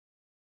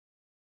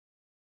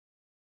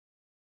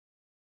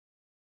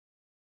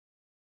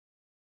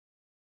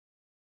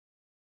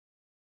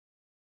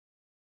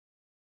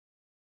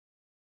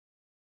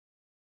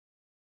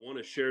I want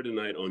to share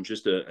tonight on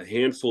just a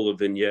handful of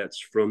vignettes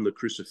from the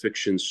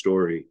crucifixion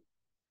story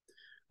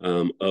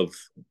of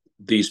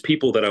these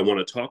people that I want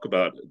to talk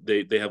about.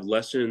 They have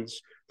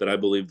lessons that I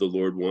believe the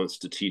Lord wants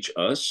to teach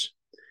us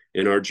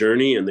in our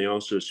journey, and they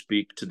also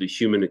speak to the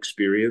human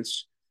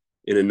experience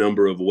in a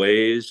number of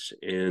ways,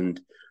 and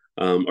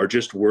are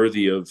just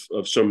worthy of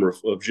some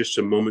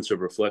moments of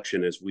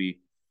reflection as we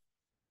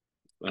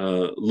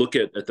look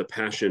at the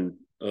passion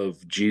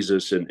of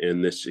Jesus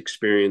and this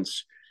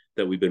experience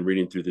that we've been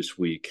reading through this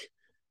week.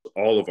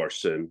 All of our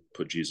sin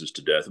put Jesus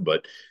to death,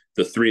 but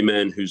the three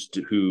men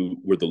who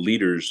were the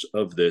leaders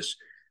of this,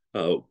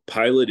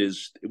 Pilate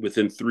is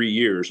within 3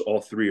 years, all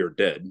three are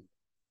dead.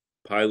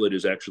 Pilate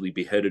is actually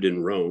beheaded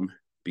in Rome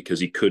because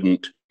he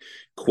couldn't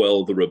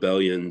quell the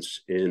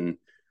rebellions in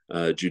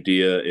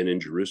Judea and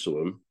in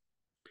Jerusalem.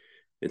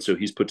 And so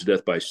he's put to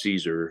death by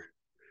Caesar.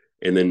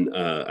 And then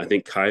I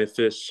think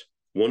Caiaphas,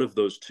 one of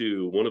those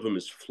two, one of them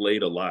is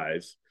flayed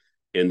alive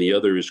and the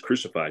other is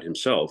crucified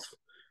himself.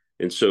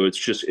 And so it's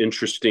just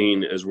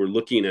interesting as we're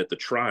looking at the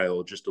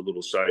trial, just a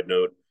little side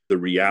note, the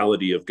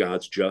reality of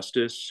God's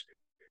justice.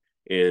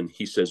 And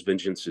he says,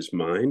 vengeance is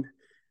mine.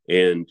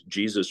 And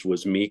Jesus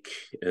was meek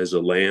as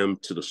a lamb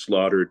to the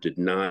slaughter, did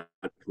not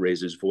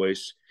raise his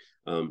voice.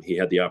 He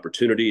had the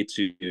opportunity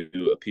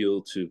to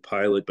appeal to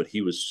Pilate, but he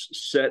was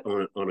set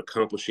on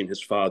accomplishing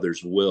his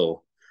Father's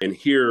will. And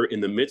here in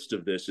the midst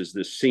of this is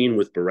this scene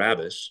with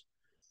Barabbas,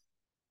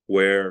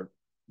 where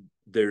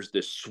there's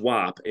this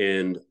swap,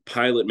 and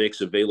Pilate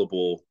makes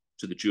available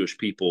to the Jewish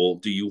people,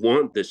 do you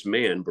want this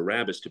man,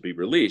 Barabbas, to be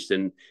released?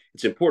 And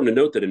it's important to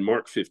note that in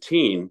Mark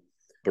 15,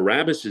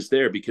 Barabbas is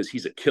there because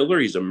he's a killer,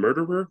 he's a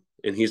murderer,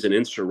 and he's an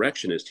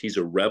insurrectionist. He's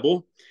a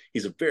rebel.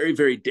 He's a very,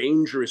 very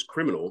dangerous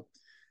criminal.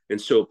 And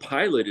so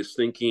Pilate is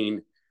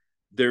thinking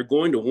they're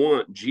going to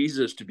want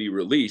Jesus to be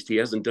released. He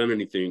hasn't done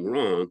anything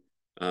wrong.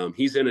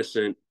 He's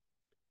innocent.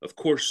 Of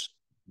course,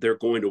 they're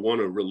going to want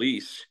to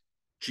release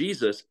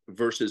Jesus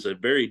versus a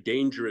very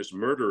dangerous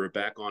murderer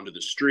back onto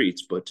the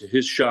streets. But to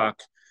his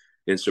shock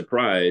and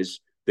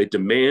surprise, they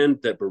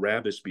demand that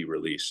Barabbas be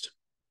released.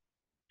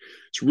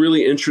 It's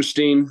really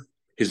interesting.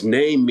 His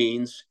name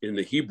means, in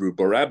the Hebrew,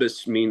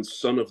 Barabbas means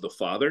son of the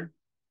Father.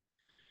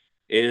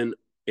 And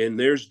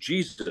there's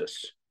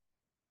Jesus,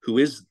 who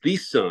is the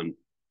son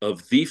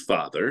of the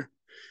Father.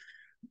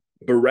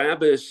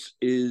 Barabbas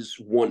is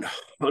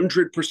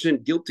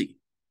 100% guilty.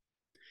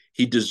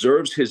 He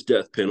deserves his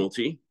death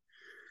penalty.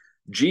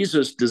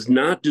 Jesus does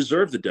not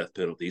deserve the death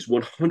penalty. He's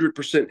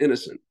 100%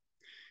 innocent.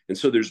 And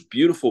so there's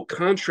beautiful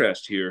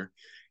contrast here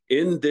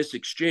in this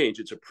exchange.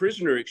 It's a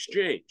prisoner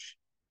exchange.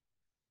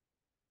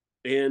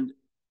 And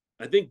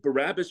I think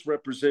Barabbas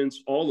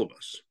represents all of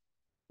us.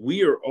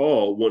 We are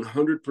all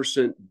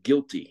 100%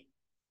 guilty.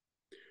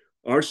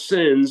 Our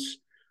sins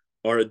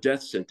are a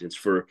death sentence.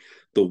 For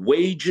the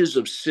wages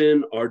of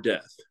sin are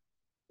death.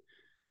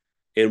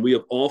 And we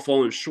have all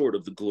fallen short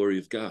of the glory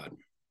of God.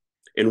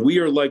 And we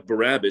are like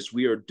Barabbas.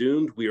 We are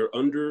doomed. We are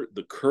under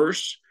the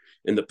curse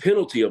and the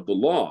penalty of the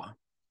law.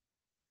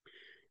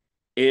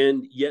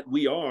 And yet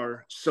we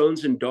are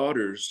sons and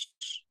daughters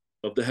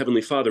of the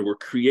Heavenly Father. We're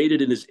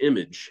created in his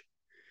image.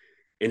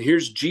 And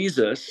here's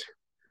Jesus,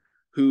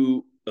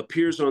 who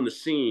appears on the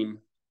scene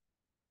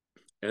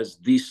as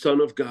the Son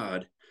of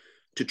God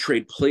to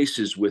trade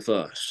places with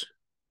us.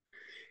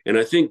 And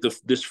I think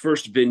this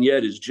first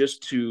vignette is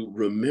just to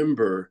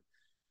remember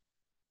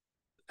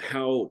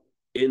how,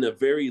 in a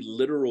very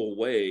literal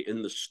way,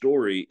 in the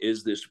story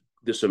is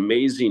this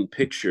amazing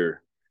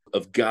picture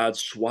of God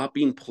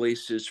swapping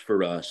places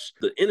for us,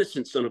 the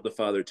innocent Son of the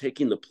Father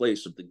taking the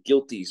place of the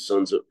guilty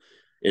sons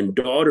and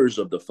daughters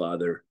of the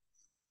Father,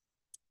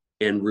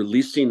 and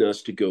releasing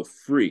us to go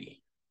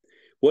free.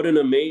 What an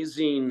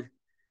amazing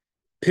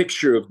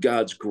picture of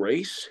God's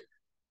grace.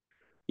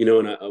 You know,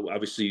 and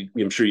obviously,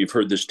 I'm sure you've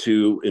heard this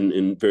too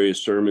in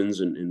various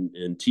sermons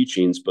and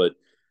teachings, but,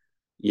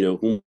 you know,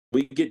 when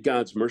we get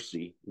God's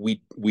mercy,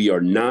 we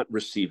are not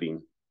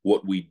receiving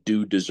what we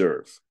do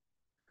deserve.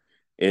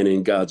 And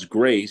in God's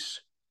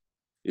grace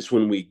is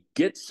when we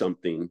get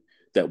something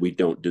that we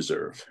don't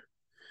deserve.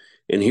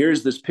 And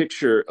here's this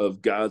picture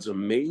of God's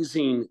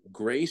amazing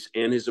grace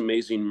and his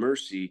amazing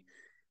mercy.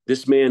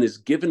 This man is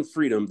given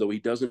freedom, though he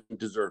doesn't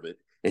deserve it.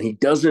 And he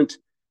doesn't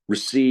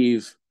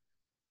receive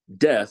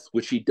death,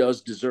 which he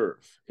does deserve.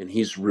 And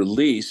he's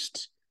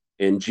released,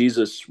 and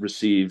Jesus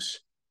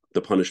receives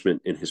the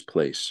punishment in his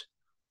place.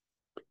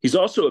 He's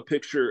also a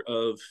picture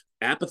of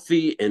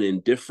apathy and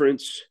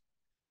indifference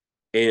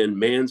and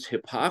man's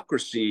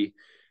hypocrisy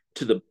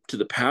to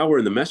the power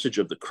and the message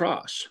of the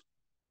cross.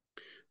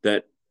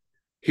 That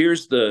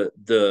here's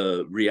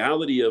the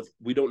reality of,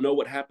 we don't know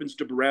what happens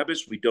to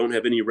Barabbas. We don't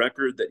have any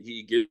record that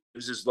he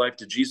gives his life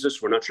to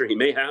Jesus. We're not sure. He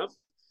may have.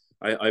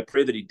 I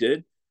pray that he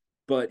did.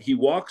 But he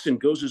walks and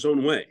goes his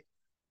own way.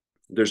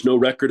 There's no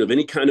record of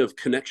any kind of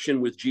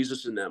connection with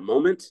Jesus in that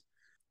moment.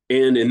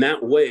 And in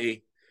that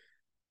way,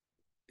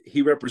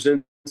 he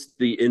represents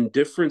the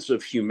indifference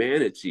of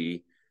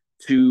humanity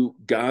to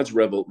God's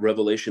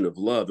revelation of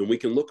love. And we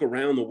can look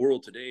around the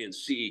world today and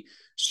see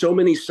so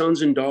many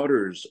sons and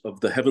daughters of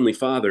the Heavenly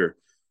Father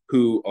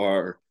who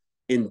are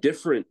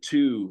indifferent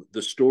to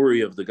the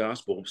story of the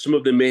gospel. Some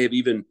of them may have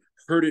even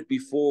heard it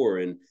before,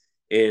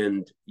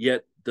 and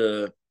yet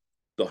the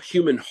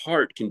human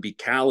heart can be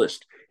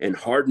calloused and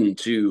hardened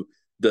to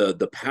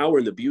the power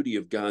and the beauty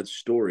of God's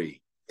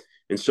story.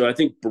 And so I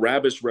think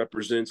Barabbas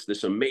represents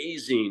this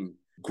amazing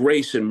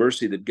grace and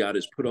mercy that God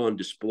has put on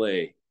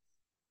display,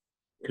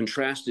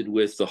 contrasted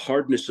with the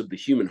hardness of the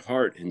human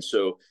heart. And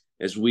so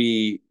as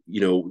we,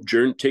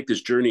 take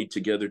this journey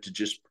together to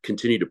just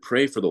continue to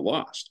pray for the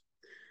lost,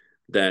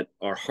 that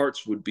our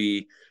hearts would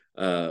be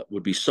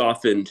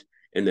softened,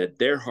 and that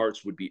their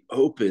hearts would be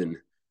open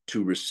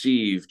to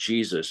receive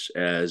Jesus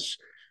as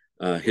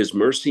his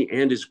mercy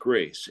and his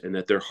grace, and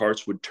that their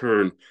hearts would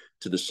turn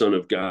to the Son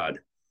of God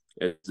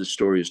as the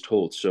story is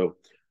told. So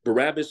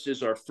Barabbas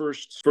is our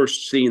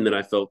first scene that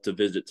I felt to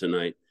visit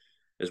tonight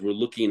as we're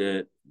looking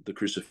at the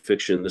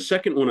crucifixion. The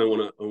second one I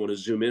want to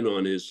zoom in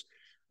on is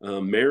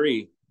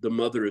Mary, the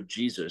mother of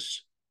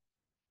Jesus.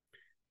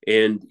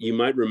 And you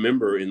might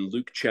remember in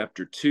Luke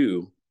chapter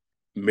 2,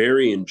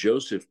 Mary and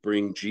Joseph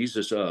bring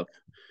Jesus up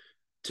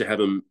to have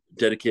him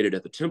dedicated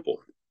at the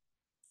temple.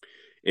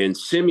 And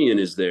Simeon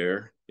is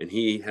there, and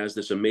he has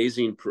this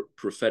amazing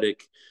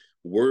prophetic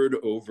word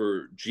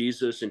over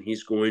Jesus, and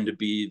he's going to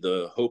be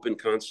the hope and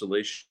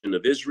consolation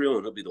of Israel,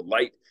 and he'll be the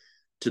light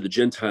to the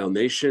Gentile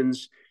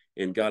nations.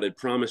 And God had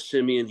promised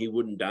Simeon he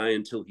wouldn't die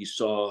until he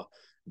saw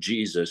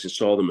Jesus and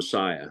saw the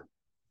Messiah.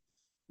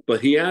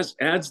 But he adds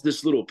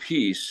this little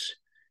piece,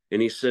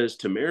 and he says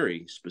to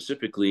Mary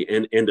specifically,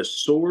 and a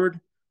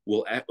sword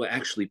will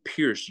actually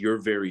pierce your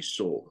very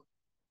soul.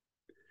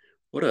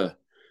 What a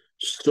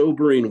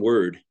sobering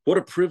word. What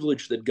a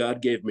privilege that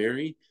God gave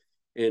Mary.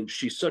 And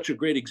she's such a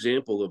great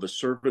example of a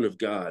servant of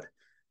God.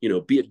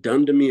 Be it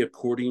done to me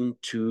according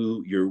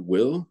to your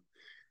will.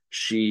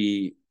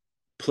 She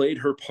played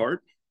her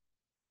part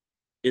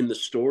in the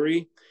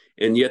story,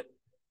 and yet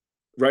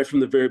right from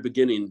the very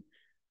beginning,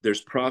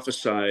 there's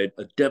prophesied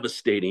a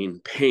devastating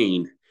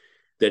pain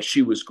that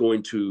she was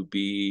going to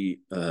be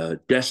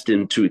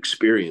destined to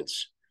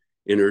experience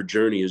in her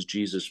journey as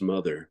Jesus'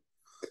 mother.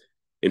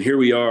 And here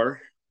we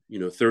are,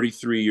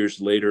 33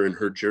 years later in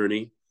her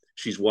journey.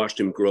 She's watched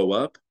him grow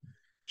up.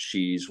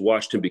 She's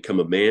watched him become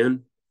a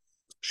man.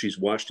 She's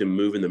watched him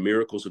move in the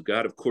miracles of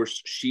God. Of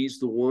course, she's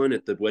the one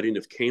at the wedding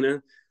of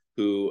Cana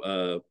who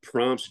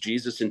prompts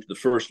Jesus into the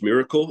first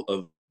miracle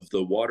of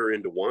the water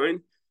into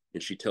wine.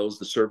 And she tells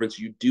the servants,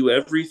 you do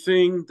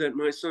everything that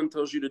my son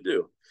tells you to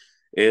do.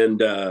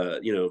 And,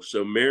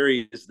 so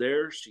Mary is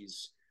there.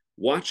 She's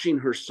watching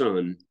her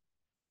son,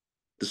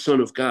 the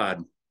Son of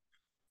God,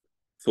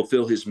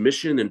 fulfill his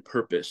mission and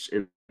purpose.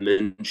 And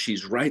then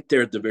she's right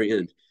there at the very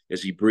end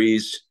as he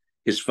breathes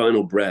his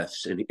final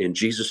breaths, and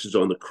Jesus is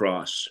on the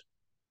cross.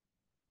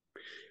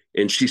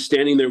 And she's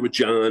standing there with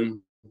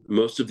John.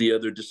 Most of the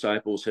other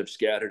disciples have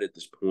scattered at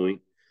this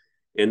point.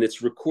 And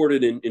it's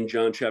recorded in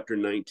John chapter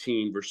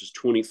 19, verses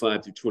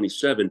 25 through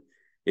 27.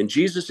 And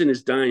Jesus, in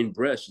his dying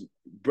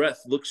breath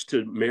looks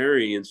to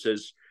Mary and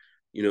says,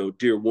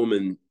 dear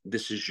woman,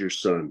 this is your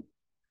son.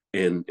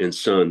 And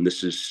son,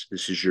 this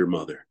is your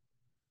mother.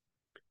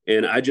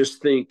 And I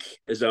just think,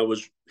 as I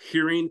was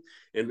hearing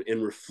and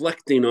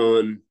reflecting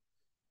on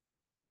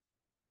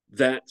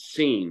that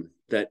scene,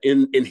 that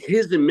in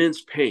his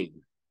immense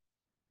pain,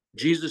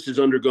 Jesus has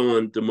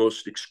undergone the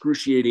most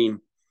excruciating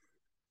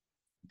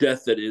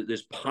death that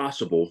is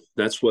possible.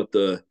 That's what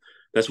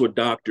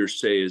doctors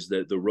say, is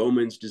that the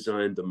Romans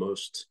designed the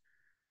most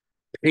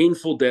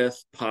painful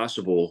death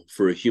possible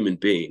for a human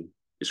being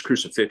is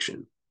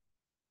crucifixion.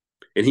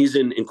 And he's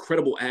in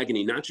incredible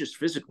agony, not just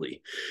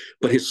physically,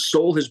 but his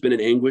soul has been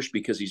in anguish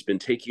because he's been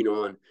taking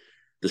on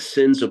the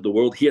sins of the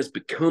world. He has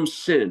become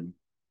sin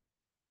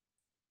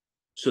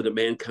so that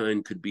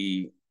mankind could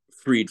be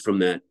freed from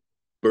that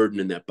burden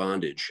and that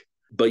bondage.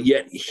 But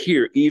yet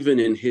here, even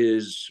in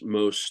his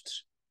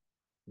most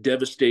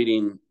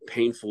devastating,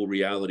 painful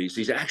realities,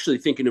 he's actually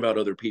thinking about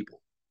other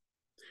people.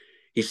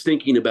 He's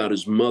thinking about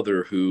his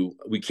mother, who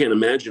we can't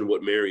imagine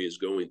what Mary is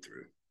going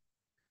through.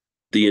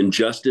 The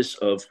injustice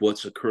of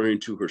what's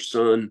occurring to her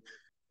son,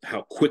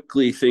 how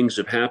quickly things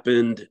have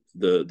happened,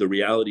 the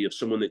reality of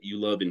someone that you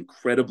love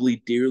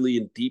incredibly, dearly,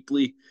 and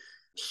deeply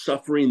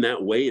suffering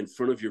that way in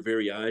front of your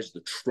very eyes,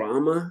 the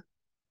trauma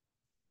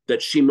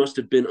that she must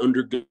have been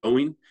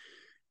undergoing.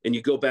 And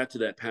you go back to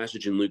that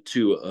passage in Luke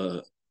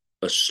 2,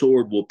 a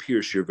sword will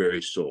pierce your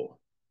very soul.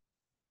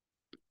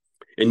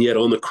 And yet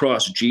on the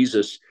cross,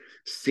 Jesus,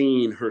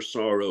 seeing her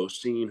sorrow,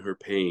 seeing her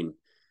pain,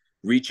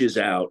 reaches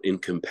out in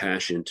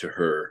compassion to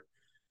her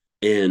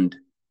and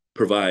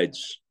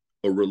provides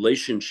a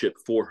relationship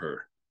for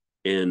her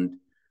and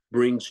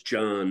brings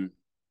John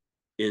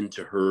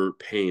into her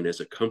pain as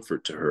a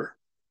comfort to her.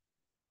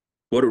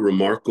 What a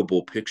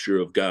remarkable picture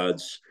of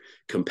God's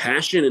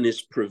compassion and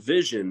his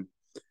provision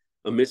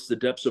amidst the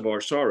depths of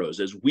our sorrows.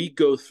 As we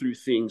go through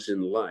things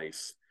in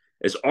life,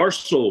 as our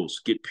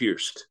souls get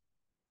pierced,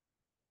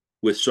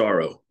 with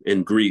sorrow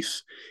and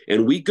grief,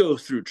 and we go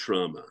through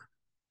trauma,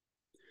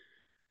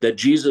 that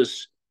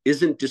Jesus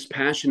isn't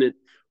dispassionate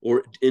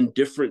or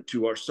indifferent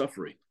to our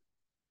suffering.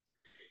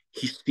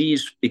 He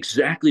sees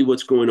exactly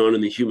what's going on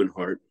in the human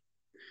heart.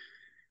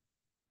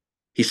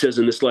 He says,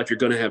 in this life, you're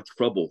going to have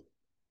trouble,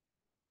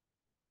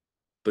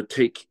 but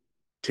take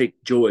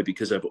joy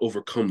because I've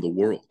overcome the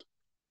world.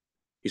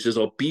 He says,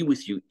 I'll be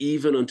with you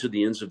even unto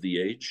the ends of the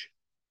age.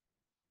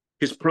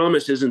 His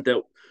promise isn't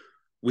that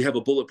we have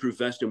a bulletproof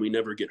vest and we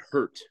never get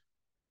hurt.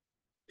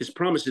 His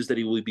promise is that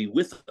he will be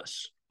with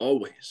us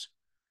always.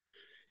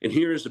 And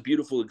here is a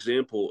beautiful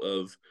example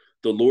of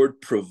the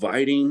Lord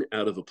providing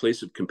out of a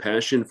place of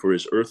compassion for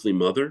his earthly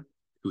mother,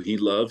 who he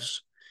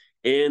loves,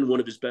 and one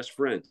of his best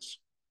friends.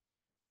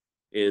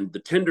 And the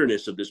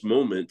tenderness of this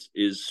moment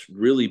is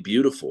really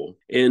beautiful.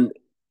 And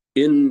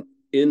in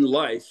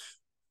life,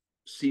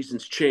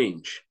 seasons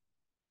change.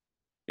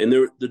 And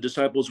the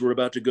disciples were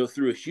about to go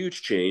through a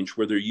huge change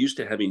where they're used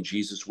to having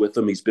Jesus with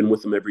them. He's been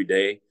with them every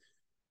day.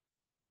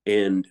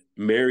 And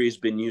Mary's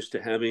been used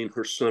to having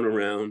her son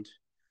around,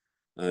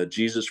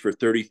 Jesus for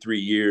 33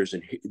 years.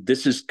 And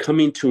this is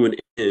coming to an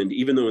end,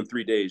 even though in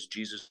 3 days,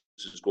 Jesus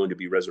is going to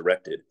be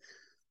resurrected.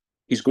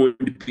 He's going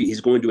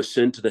to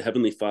ascend to the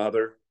Heavenly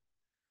Father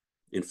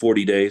in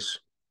 40 days.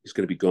 He's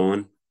going to be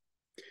gone.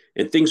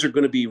 And things are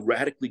going to be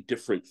radically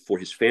different for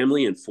his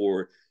family and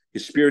for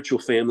his spiritual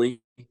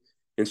family.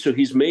 And so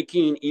he's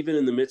making, even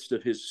in the midst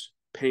of his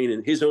pain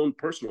and his own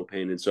personal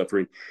pain and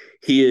suffering,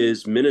 he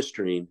is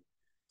ministering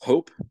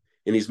hope,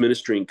 and he's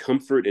ministering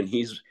comfort, and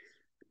he's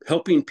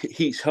helping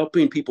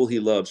people he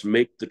loves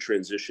make the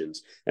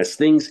transitions. As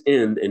things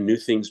end and new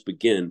things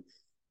begin,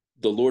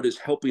 the Lord is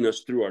helping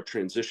us through our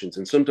transitions.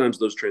 And sometimes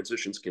those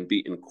transitions can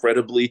be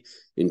incredibly,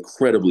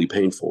 incredibly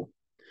painful.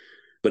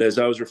 But as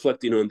I was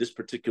reflecting on this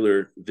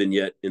particular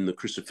vignette in the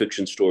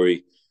crucifixion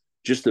story,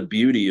 just the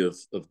beauty of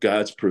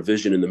God's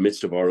provision in the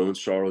midst of our own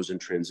sorrows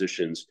and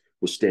transitions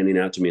was standing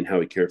out to me, and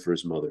how he cared for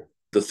his mother.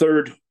 The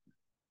third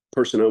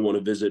person I want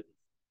to visit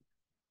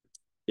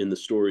in the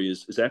story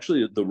is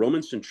actually the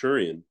Roman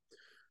centurion,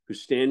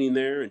 who's standing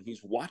there and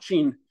he's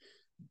watching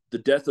the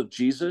death of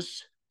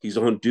Jesus. He's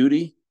on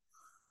duty,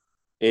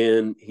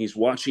 and he's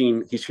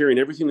hearing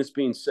everything that's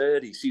being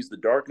said. He sees the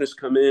darkness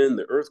come in,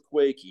 the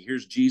earthquake. He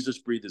hears Jesus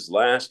breathe his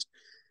last.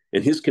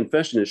 And his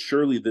confession is,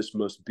 surely this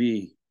must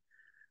be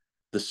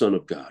the Son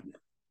of God.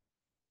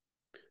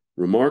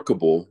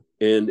 Remarkable.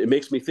 And it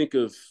makes me think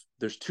of,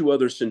 there's two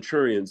other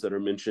centurions that are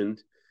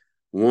mentioned.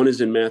 One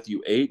is in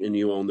Matthew 8, and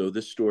you all know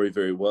this story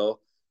very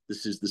well.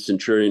 This is the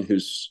centurion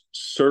whose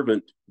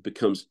servant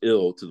becomes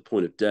ill to the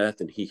point of death,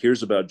 and he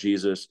hears about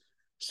Jesus,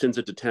 sends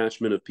a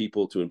detachment of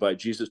people to invite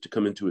Jesus to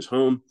come into his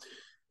home.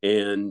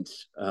 And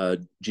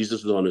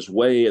Jesus is on his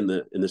way, and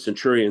the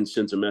centurion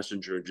sends a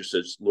messenger and just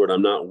says, Lord,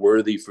 I'm not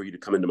worthy for you to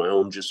come into my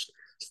home. Just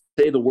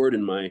say the word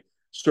and my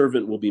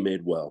servant will be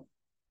made well.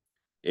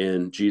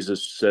 And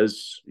Jesus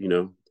says,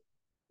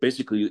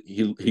 basically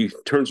he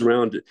turns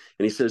around and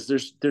he says,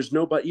 there's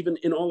nobody, even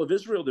in all of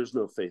Israel, there's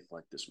no faith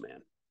like this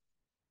man.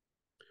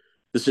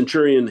 The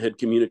centurion had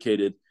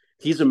communicated,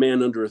 he's a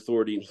man under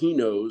authority, and he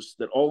knows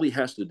that all he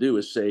has to do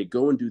is say,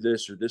 go and do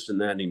this or this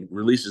and that, and he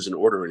releases an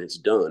order and it's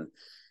done.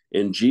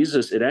 And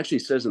Jesus, it actually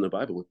says in the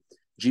Bible,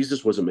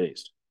 Jesus was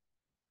amazed.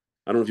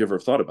 I don't know if you ever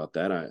thought about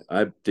that.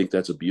 I think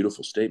that's a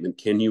beautiful statement.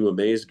 Can you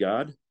amaze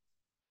God?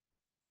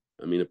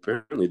 I mean,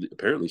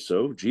 apparently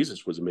so.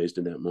 Jesus was amazed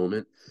in that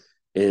moment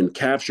and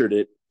captured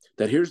it,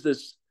 that here's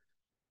this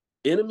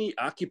enemy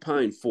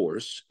occupying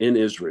force in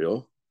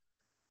Israel,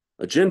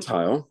 a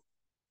Gentile,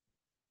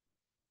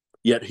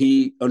 yet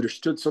he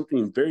understood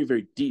something very,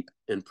 very deep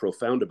and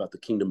profound about the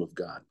kingdom of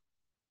God.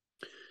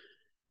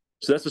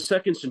 So that's the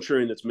second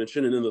centurion that's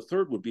mentioned. And then the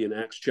third would be in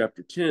Acts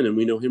chapter 10. And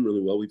we know him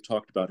really well. We've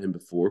talked about him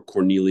before,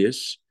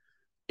 Cornelius.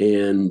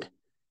 And,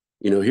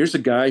 here's a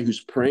guy who's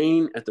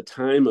praying at the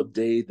time of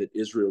day that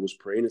Israel was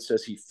praying. It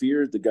says he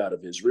feared the God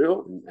of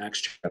Israel in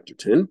Acts chapter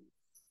 10.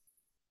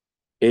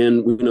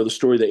 And we know the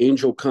story. The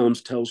angel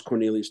comes, tells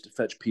Cornelius to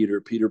fetch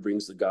Peter. Peter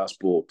brings the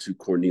gospel to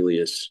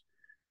Cornelius.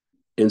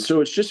 And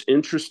so it's just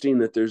interesting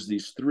that there's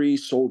these three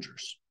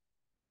soldiers,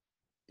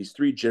 these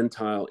three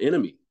Gentile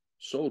enemy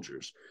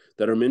soldiers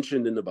that are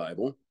mentioned in the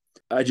Bible.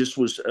 I just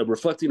was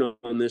reflecting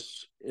on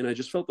this, and I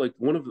just felt like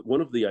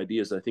one of the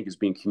ideas I think is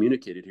being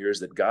communicated here is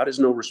that God is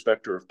no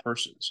respecter of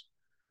persons.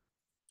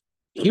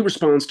 He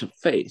responds to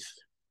faith.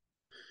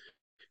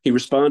 He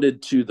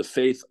responded to the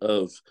faith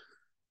of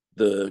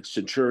the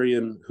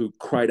centurion who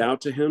cried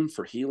out to him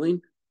for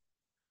healing.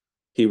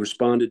 He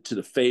responded to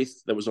the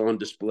faith that was on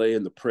display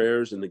in the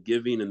prayers and the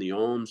giving and the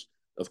alms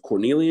of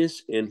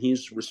Cornelius, and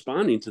he's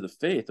responding to the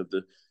faith of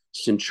the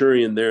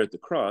centurion there at the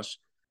cross.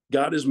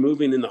 God is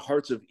moving in the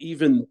hearts of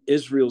even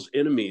Israel's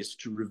enemies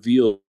to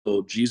reveal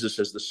Jesus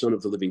as the Son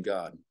of the living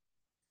God.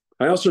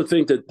 I also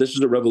think that this is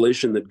a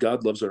revelation that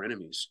God loves our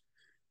enemies.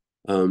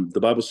 The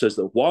Bible says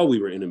that while we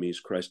were enemies,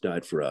 Christ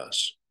died for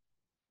us.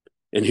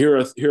 And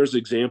here's an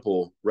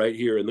example right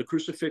here in the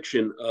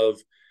crucifixion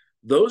of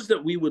those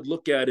that we would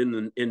look at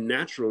in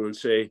natural and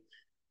say,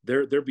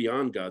 they're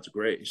beyond God's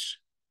grace.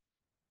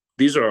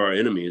 These are our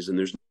enemies, and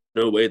there's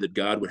no way that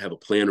God would have a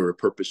plan or a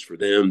purpose for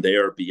them. They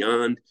are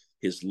beyond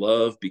his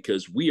love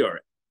because we are,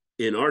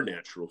 in our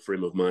natural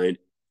frame of mind,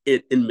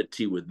 in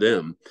enmity with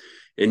them.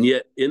 And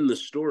yet in the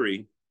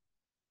story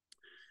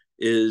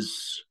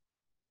is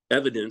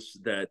evidence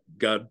that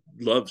God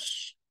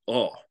loves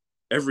all,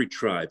 every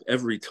tribe,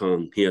 every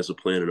tongue. He has a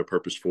plan and a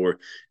purpose for.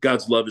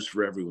 God's love is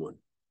for everyone.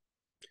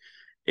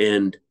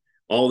 And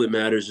all that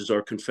matters is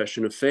our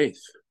confession of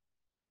faith.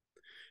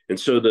 And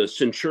so the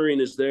centurion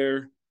is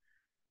there,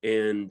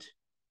 and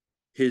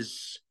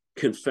his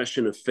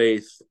confession of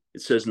faith, it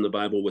says in the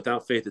Bible,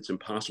 without faith, it's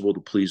impossible to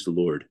please the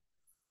Lord.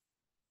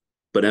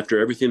 But after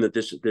everything that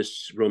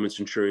this Roman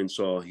centurion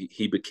saw,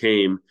 he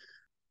became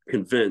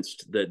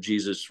convinced that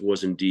Jesus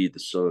was indeed the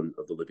Son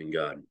of the living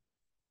God.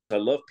 I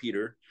love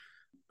Peter.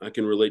 I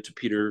can relate to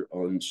Peter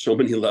on so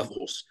many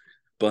levels.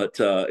 But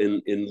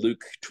in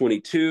Luke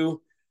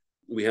 22,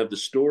 we have the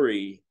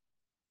story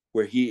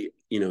where he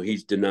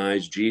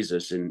denies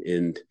Jesus,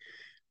 and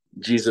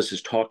Jesus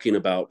is talking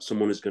about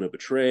someone is going to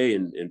betray,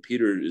 and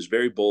Peter is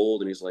very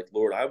bold, and he's like,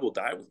 Lord, I will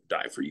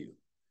die for you.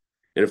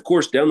 And of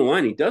course, down the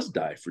line, he does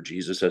die for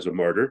Jesus as a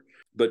martyr.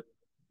 But,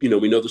 we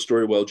know the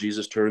story well.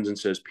 Jesus turns and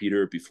says,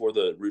 Peter, before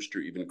the rooster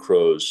even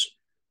crows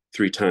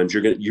 3 times,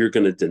 you're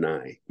going to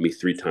deny me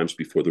 3 times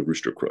before the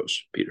rooster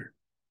crows, Peter.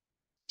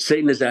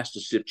 Satan has asked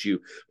to sift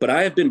you, but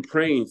I have been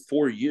praying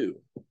for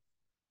you.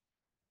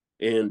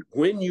 And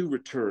when you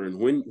return,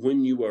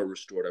 when you are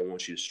restored, I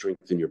want you to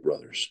strengthen your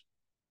brothers.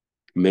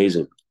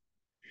 Amazing.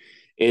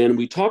 And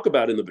we talk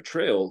about in the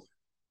betrayal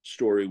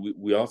story,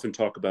 we often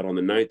talk about on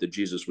the night that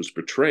Jesus was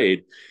betrayed,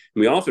 and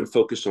we often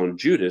focus on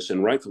Judas,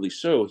 and rightfully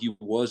so. He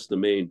was the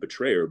main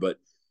betrayer, but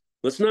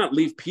let's not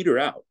leave Peter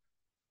out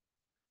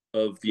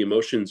of the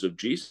emotions of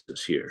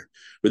Jesus here.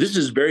 But this is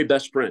his very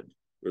best friend,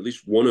 or at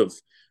least one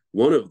of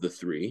the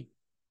 3,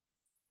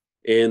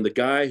 and the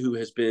guy who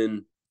has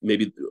been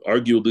maybe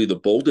arguably the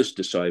boldest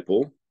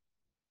disciple.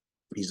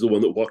 He's the one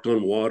that walked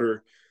on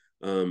water.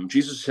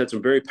 Jesus had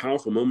some very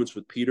powerful moments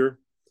with Peter,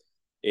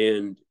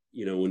 and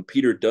when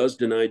Peter does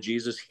deny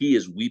Jesus, he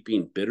is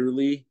weeping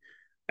bitterly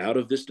out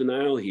of this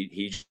denial.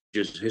 He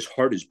just, his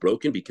heart is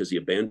broken because he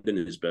abandoned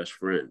his best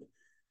friend.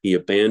 He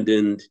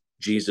abandoned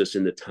Jesus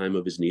in the time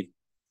of his need.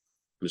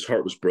 His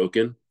heart was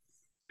broken.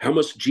 How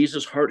must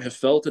Jesus' heart have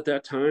felt at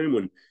that time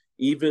when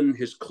even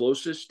his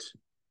closest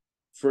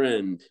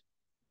friend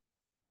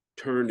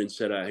turned and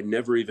said, I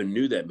never even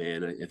knew that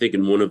man. I think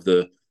in one of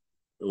the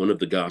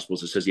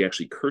Gospels, it says he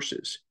actually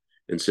curses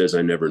and says,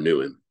 I never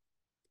knew him.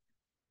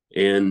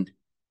 And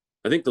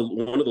I think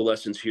one of the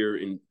lessons here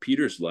in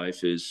Peter's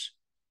life is,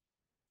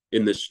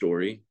 in this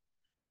story,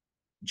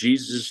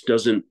 Jesus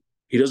doesn't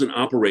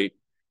operate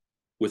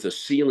with a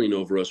ceiling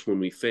over us when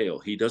we fail.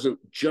 He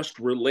doesn't just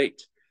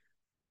relate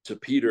to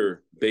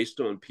Peter based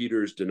on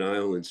Peter's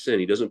denial and sin.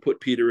 He doesn't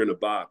put Peter in a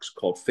box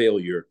called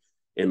failure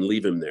and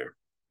leave him there.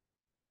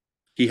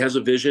 He has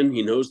a vision.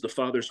 He knows the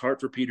Father's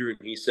heart for Peter, and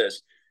he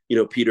says,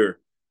 Peter,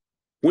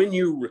 when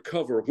you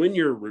recover, when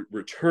you're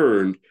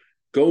returned,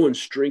 go and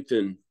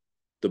strengthen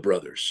the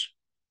brothers.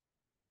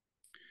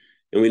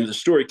 And when the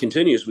story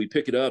continues, we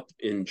pick it up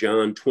in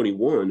John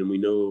 21, and we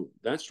know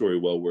that story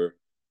well, where,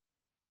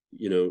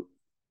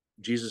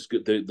 Jesus,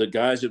 the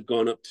guys have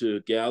gone up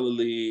to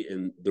Galilee,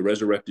 and the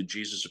resurrected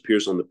Jesus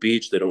appears on the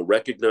beach. They don't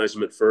recognize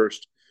him at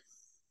first.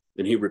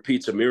 And he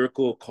repeats a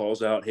miracle,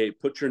 calls out, hey,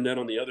 put your net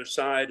on the other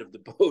side of the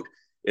boat.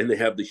 And they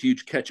have the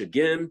huge catch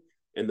again.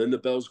 And then the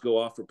bells go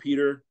off for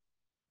Peter.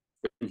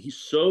 And he's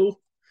so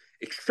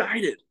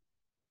excited.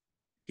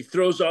 He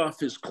throws off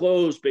his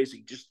clothes,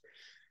 basically. Just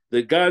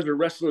the guys are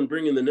wrestling,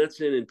 bringing the nets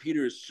in, and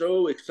Peter is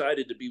so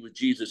excited to be with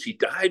Jesus. He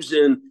dives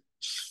in,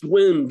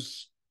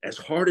 swims as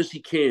hard as he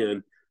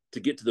can to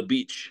get to the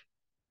beach.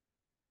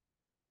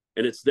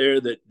 And it's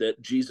there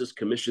that Jesus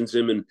commissions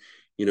him, and,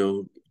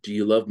 do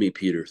you love me,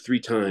 Peter? 3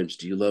 times,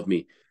 do you love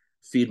me?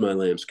 Feed my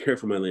lambs, care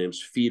for my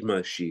lambs, feed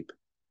my sheep.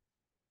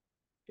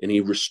 And he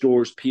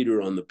restores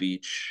Peter on the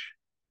beach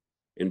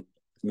and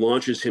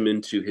launches him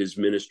into his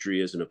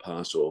ministry as an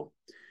apostle.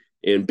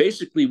 And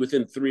basically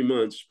within 3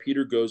 months,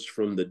 Peter goes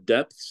from the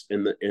depths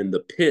and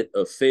the pit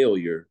of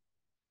failure,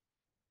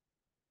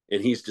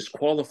 and he's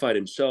disqualified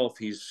himself.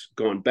 He's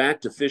gone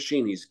back to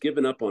fishing. He's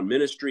given up on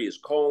ministry, his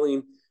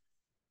calling.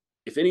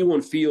 If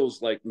anyone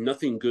feels like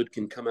nothing good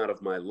can come out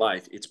of my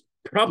life, it's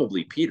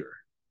probably Peter.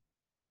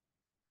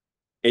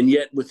 And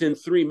yet within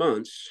 3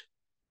 months,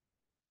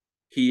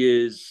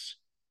 he is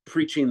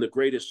preaching the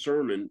greatest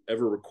sermon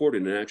ever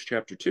recorded in Acts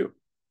chapter 2.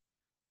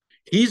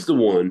 He's the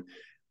one,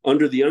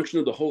 under the unction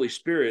of the Holy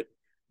Spirit,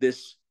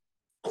 this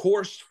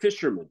coarse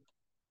fisherman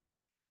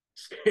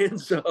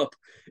stands up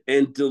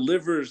and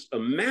delivers a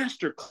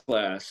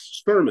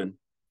masterclass sermon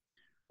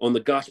on the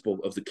gospel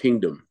of the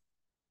kingdom.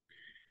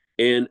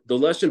 And the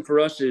lesson for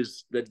us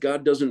is that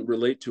God doesn't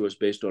relate to us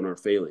based on our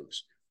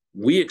failings.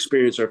 We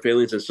experience our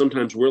failings, and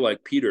sometimes we're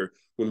like Peter.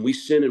 When we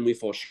sin and we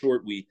fall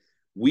short,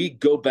 we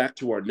go back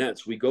to our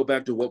nets. We go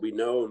back to what we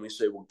know, and we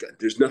say, well, God,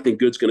 there's nothing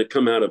good's going to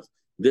come out of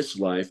this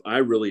life. I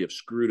really have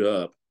screwed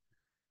up.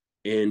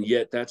 And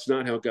yet that's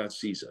not how God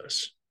sees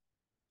us.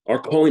 Our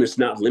calling is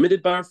not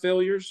limited by our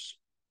failures.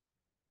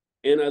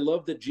 And I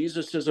love that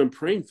Jesus says, I'm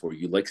praying for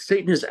you. Like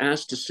Satan has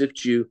asked to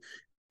sift you,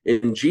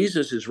 and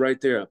Jesus is right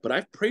there. But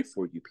I've prayed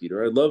for you,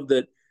 Peter. I love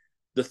that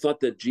the thought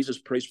that Jesus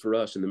prays for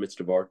us in the midst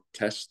of our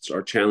tests,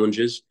 our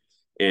challenges.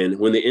 And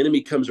when the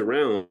enemy comes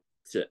around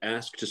to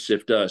ask to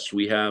sift us,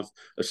 we have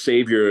a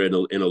Savior and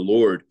a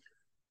Lord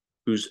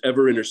who's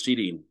ever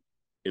interceding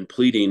and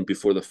pleading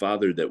before the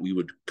Father that we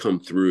would come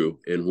through.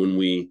 And when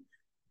we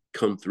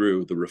come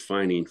through the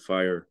refining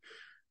fire,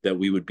 that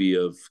we would be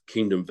of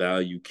kingdom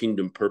value,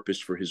 kingdom purpose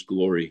for his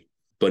glory.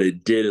 But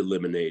it did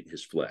eliminate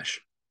his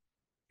flesh.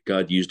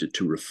 God used it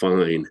to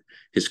refine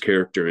his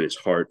character and his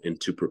heart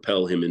and to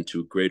propel him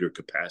into greater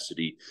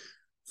capacity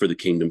for the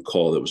kingdom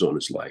call that was on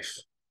his life.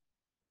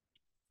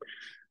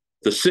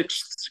 The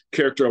sixth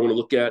character I want to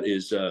look at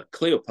is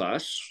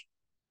Cleopas.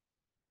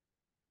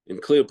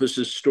 And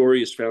Cleopas'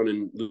 story is found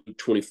in Luke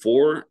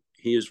 24.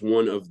 He is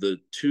one of the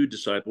two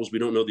disciples, we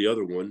don't know the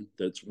other one,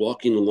 that's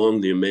walking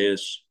along the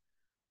Emmaus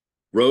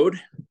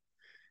road.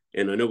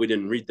 And I know we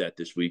didn't read that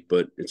this week,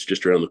 but it's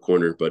just around the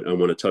corner. But I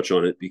want to touch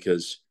on it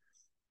because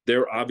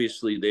they've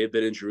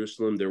been in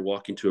Jerusalem. They're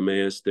walking to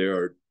Emmaus. They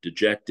are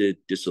dejected,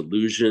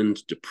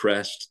 disillusioned,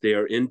 depressed. They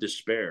are in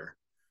despair.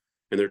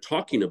 And they're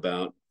talking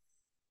about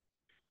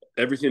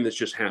everything that's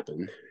just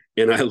happened.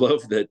 And I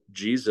love that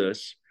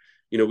Jesus,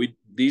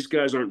 these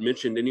guys aren't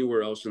mentioned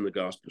anywhere else in the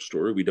gospel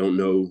story. We don't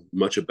know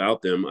much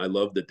about them. I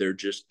love that they're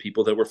just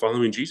people that were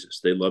following Jesus.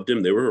 They loved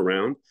him. They were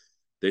around.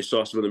 They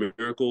saw some of the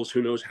miracles.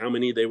 Who knows how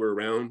many they were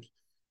around.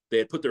 They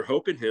had put their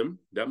hope in him.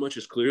 That much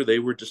is clear. They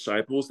were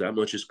disciples. That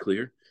much is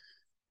clear.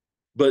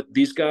 But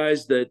these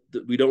guys that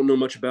we don't know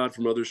much about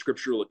from other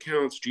scriptural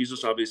accounts,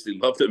 Jesus obviously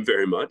loved them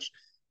very much.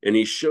 And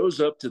he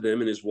shows up to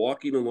them and is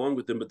walking along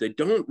with them, but they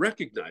don't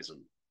recognize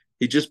him.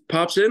 He just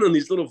pops in on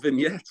these little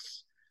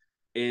vignettes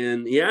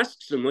and he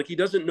asks them, like he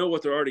doesn't know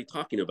what they're already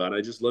talking about.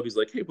 I just love, he's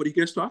like, hey, what are you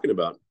guys talking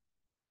about?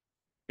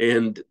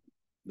 And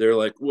they're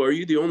like, well, are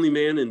you the only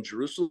man in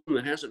Jerusalem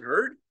that hasn't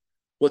heard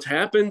what's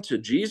happened to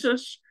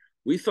Jesus?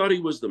 We thought he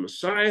was the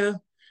Messiah.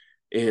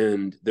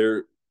 And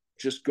they're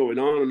just going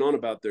on and on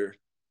about their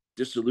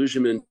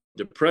disillusionment,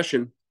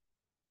 depression.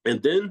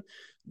 And then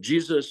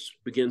Jesus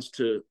begins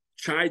to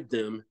chide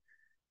them.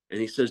 And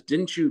he says,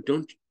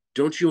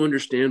 don't you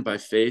understand by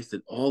faith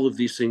that all of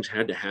these things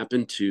had to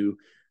happen to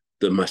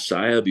the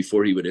Messiah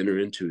before he would enter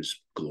into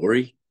his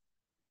glory?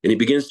 And he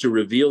begins to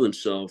reveal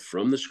himself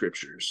from the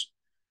scriptures,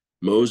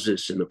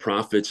 Moses and the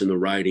prophets and the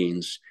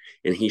writings,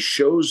 and he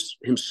shows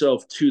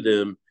himself to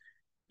them,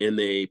 and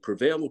they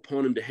prevail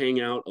upon him to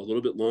hang out a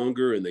little bit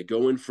longer, and they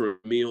go in for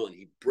a meal, and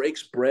he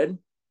breaks bread,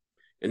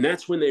 and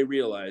that's when they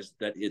realize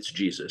that it's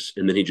Jesus,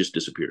 and then he just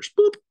disappears.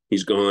 Boop,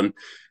 he's gone.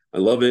 I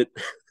love it.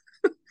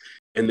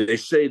 And they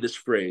say this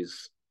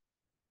phrase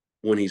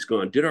when he's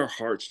gone, did our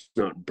hearts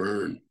not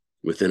burn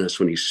within us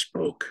when he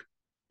spoke?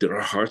 Did our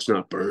hearts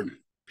not burn?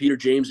 Peter,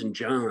 James, and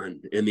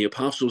John, and the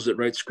apostles that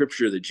write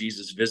scripture that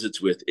Jesus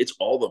visits with, it's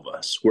all of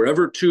us.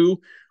 Wherever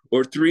 2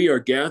 or 3 are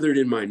gathered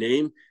in my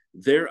name,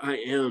 there I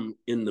am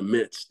in the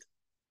midst.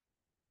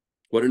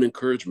 What an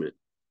encouragement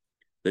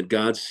that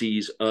God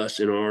sees us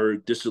in our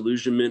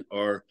disillusionment,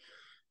 our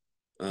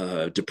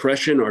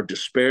depression, our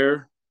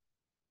despair.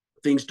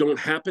 Things don't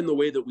happen the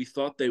way that we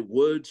thought they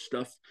would.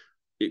 Stuff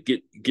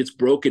gets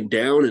broken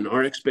down and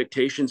our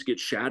expectations get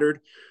shattered.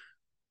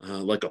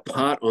 Like a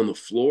pot on the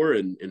floor,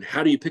 and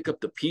how do you pick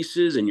up the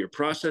pieces? And you're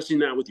processing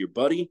that with your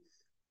buddy,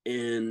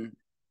 and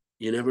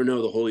you never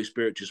know, the Holy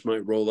Spirit just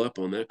might roll up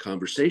on that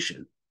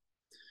conversation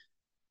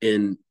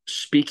and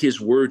speak his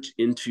words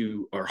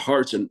into our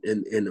hearts,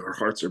 and our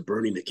hearts are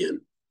burning again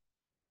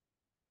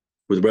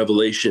with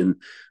revelation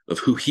of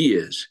who he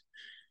is.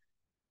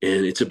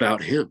 And it's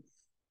about him.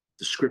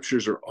 The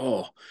scriptures are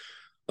all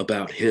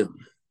about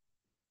him.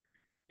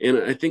 And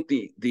I think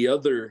the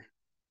other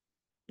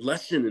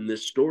lesson in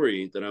this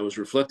story that I was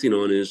reflecting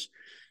on is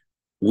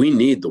we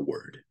need the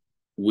word.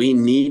 We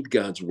need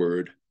God's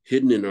word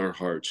hidden in our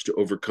hearts to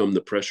overcome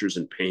the pressures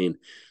and pain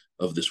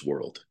of this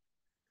world.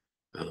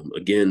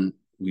 Again,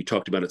 we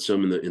talked about it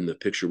some in the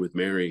picture with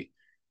Mary.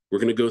 We're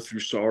going to go through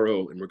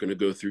sorrow, and we're going to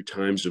go through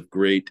times of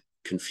great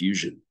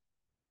confusion.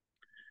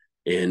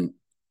 And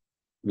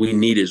we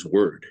need his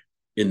word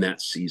in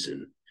that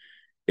season.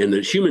 And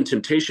the human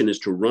temptation is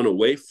to run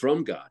away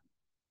from God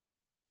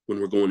when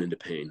we're going into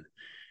pain.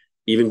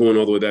 Even going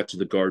all the way back to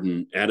the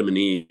garden, Adam and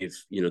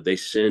Eve, they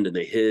sinned and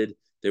they hid.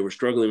 They were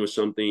struggling with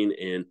something,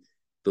 and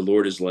the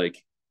Lord is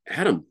like,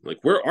 Adam, like,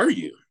 where are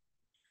you?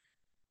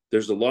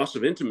 There's a loss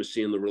of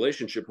intimacy in the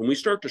relationship. When we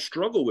start to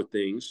struggle with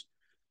things,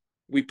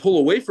 we pull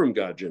away from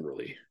God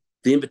generally.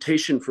 The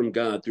invitation from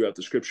God throughout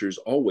the scriptures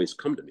always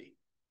come to me.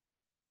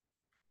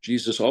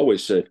 Jesus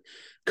always said,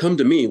 come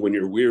to me when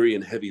you're weary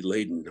and heavy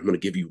laden. I'm going to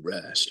give you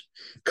rest.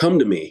 Come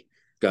to me,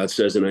 God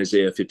says in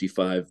Isaiah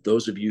 55,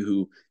 those of you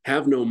who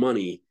have no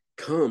money,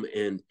 come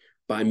and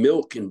buy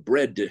milk and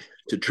bread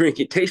to drink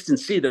it. Taste and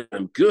see that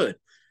I'm good.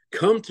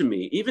 Come to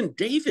me. Even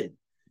David,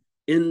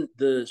 in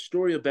the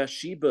story of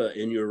Bathsheba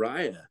and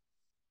Uriah,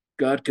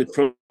 God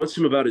confronts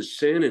him about his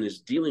sin and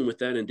is dealing with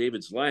that in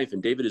David's life,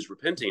 and David is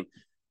repenting.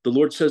 The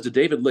Lord says to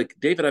David, look,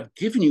 David, I've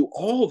given you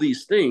all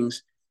these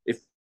things. If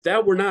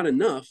that were not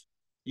enough,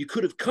 you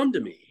could have come to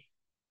me.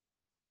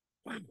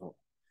 Wow.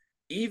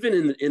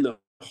 Even in the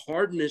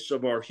hardness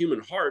of our human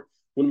heart,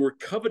 when we're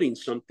coveting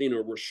something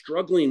or we're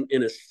struggling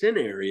in a sin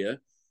area,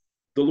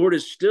 the Lord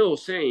is still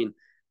saying,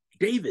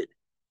 David,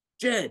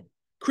 Jed,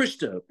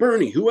 Krista,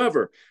 Bernie,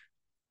 whoever,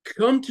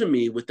 come to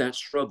me with that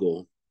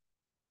struggle.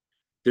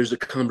 There's a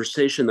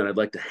conversation that I'd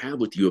like to have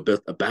with you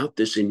about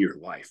this in your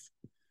life.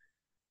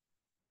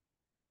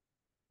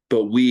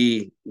 But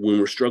when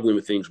we're struggling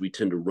with things, we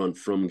tend to run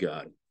from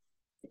God.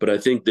 But I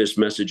think this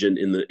message on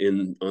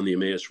the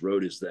Emmaus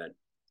Road is that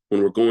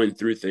when we're going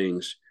through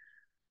things,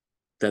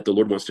 that the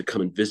Lord wants to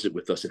come and visit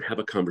with us and have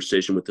a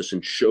conversation with us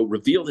and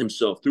reveal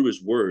himself through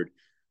his word,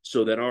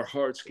 so that our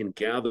hearts can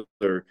gather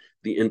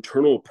the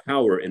internal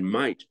power and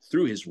might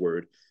through his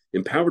word,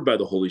 empowered by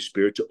the Holy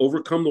Spirit, to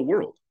overcome the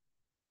world,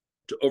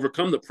 to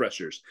overcome the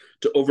pressures,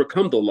 to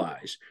overcome the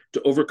lies,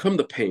 to overcome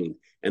the pain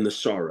and the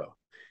sorrow.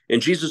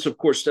 And Jesus, of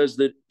course, says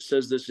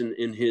this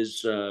in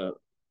his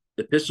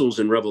epistles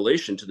in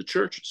Revelation to the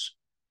churches.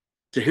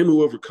 To him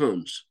who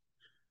overcomes,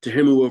 to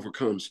him who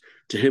overcomes,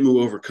 to him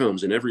who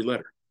overcomes, in every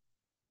letter.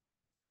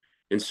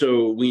 And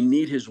so we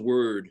need his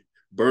word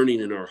burning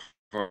in our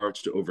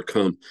hearts to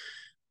overcome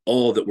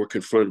all that we're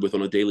confronted with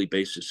on a daily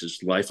basis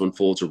as life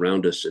unfolds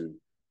around us and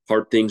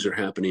hard things are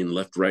happening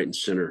left, right, and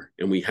center,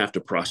 and we have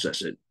to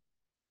process it.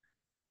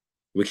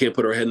 We can't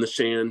put our head in the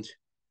sand,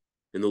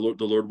 and the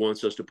Lord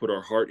wants us to put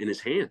our heart in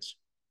his hands,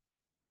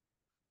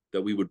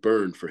 that we would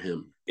burn for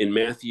him. In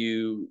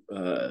Matthew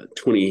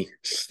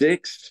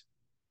 26,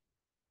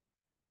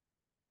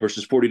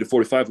 verses 40 to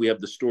 45, we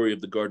have the story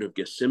of the Garden of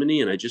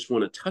Gethsemane, and I just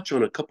want to touch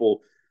on a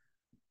couple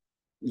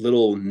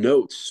little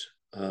notes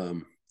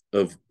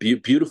of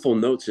beautiful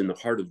notes in the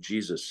heart of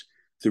Jesus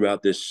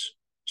throughout this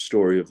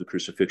story of the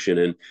crucifixion.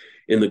 And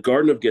in the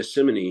Garden of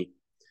Gethsemane,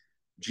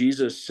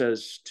 Jesus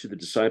says to the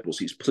disciples,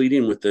 he's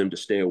pleading with them to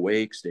stay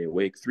awake, stay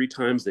awake. 3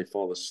 times they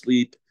fall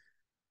asleep.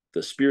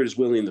 The spirit is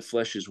willing, the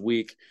flesh is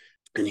weak.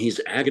 And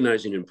he's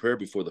agonizing in prayer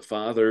before the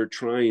Father,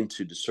 trying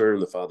to discern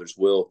the Father's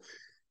will.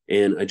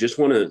 And I just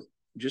want to,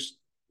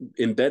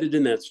 embedded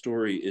in that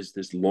story is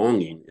this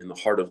longing in the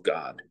heart of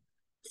God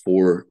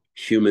for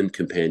human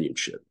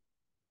companionship.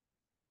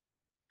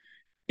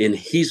 And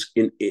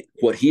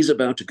what he's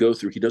about to go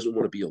through, he doesn't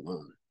want to be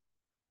alone.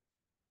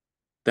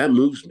 That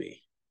moves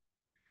me.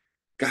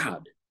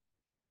 God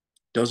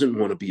doesn't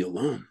want to be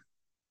alone.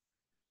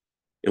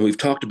 And we've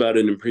talked about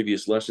it in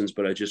previous lessons,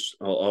 but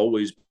I'll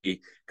always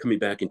be coming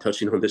back and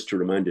touching on this to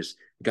remind us,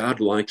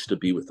 God likes to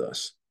be with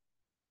us.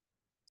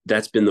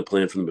 That's been the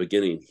plan from the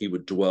beginning. He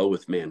would dwell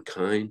with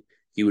mankind.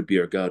 He would be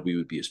our God. We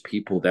would be his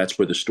people. That's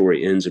where the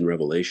story ends in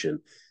Revelation.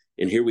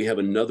 And here we have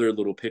another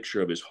little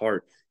picture of his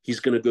heart. He's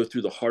going to go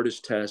through the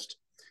hardest test.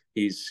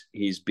 He's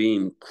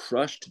being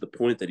crushed to the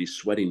point that he's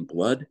sweating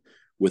blood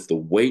with the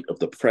weight of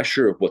the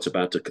pressure of what's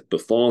about to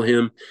befall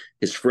him.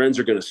 His friends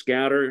are going to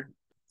scatter.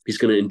 He's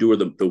going to endure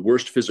the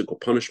worst physical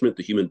punishment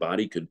the human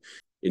body could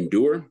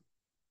endure.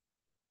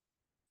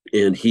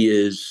 And he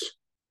is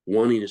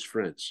wanting his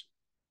friends.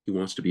 He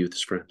wants to be with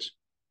his friends.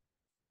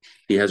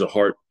 He has a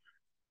heart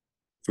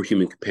for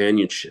human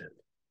companionship.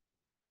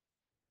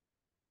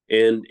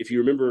 And if you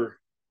remember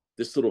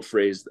this little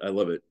phrase, I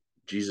love it.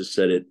 Jesus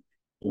said it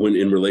when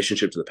in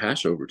relationship to the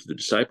Passover to the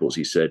disciples.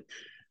 He said,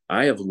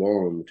 I have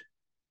longed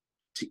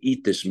to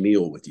eat this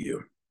meal with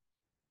you.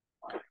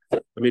 I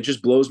mean, it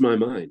just blows my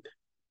mind.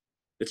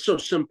 It's so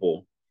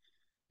simple,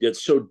 yet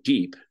so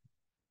deep.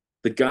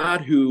 The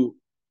God who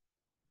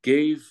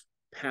gave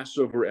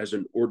Passover as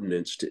an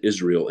ordinance to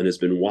Israel and has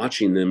been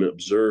watching them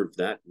observe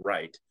that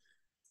rite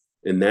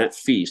and that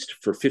feast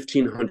for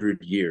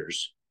 1,500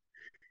 years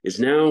is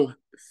now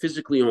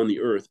physically on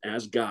the earth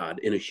as God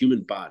in a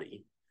human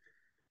body.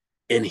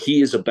 And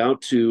he is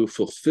about to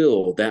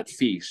fulfill that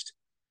feast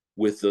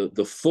with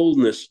the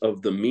fullness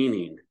of the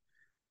meaning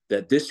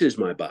that this is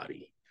my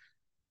body.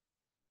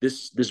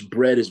 This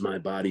bread is my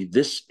body.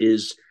 This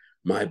is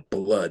my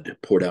blood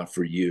poured out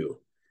for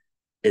you.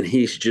 And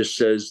he just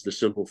says the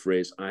simple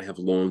phrase, I have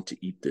longed to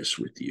eat this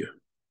with you.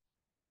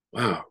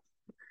 Wow.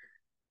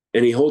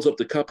 And he holds up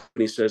the cup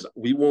and he says,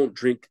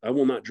 I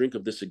will not drink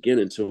of this again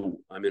until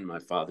I'm in my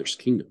Father's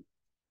kingdom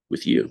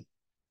with you.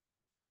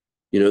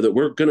 You know, that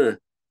we're going to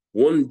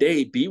one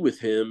day be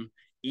with him,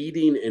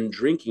 eating and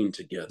drinking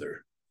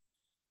together.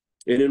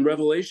 And in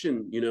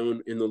Revelation, you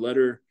know, in the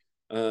letter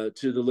to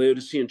the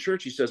Laodicean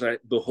church, he says,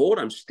 behold,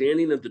 I'm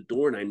standing at the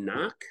door and I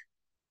knock.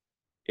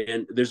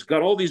 And there's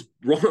got all these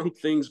wrong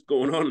things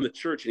going on in the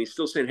church. And he's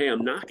still saying, hey,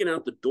 I'm knocking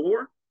out the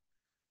door.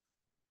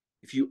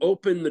 If you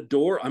open the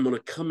door, I'm going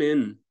to come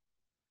in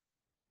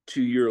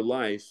to your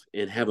life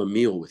and have a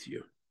meal with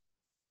you.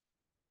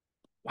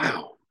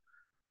 Wow,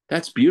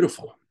 that's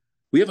beautiful.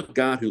 We have a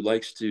God who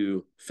likes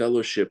to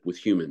fellowship with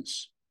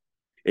humans,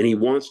 and he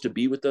wants to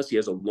be with us. He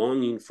has a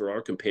longing for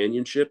our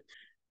companionship.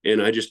 And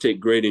I just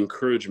take great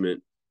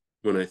encouragement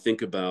when I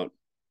think about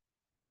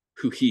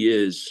who he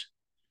is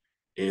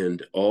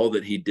and all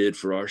that he did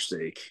for our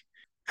sake,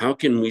 how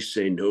can we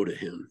say no to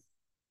him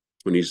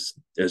when he's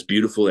as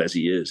beautiful as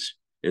he is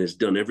and has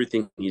done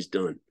everything he's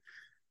done?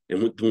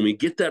 And when we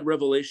get that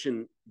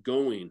revelation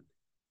going,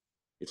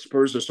 it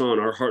spurs us on.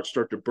 Our hearts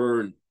start to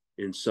burn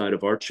inside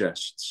of our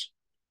chests.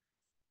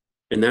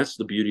 And that's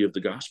the beauty of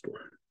the gospel.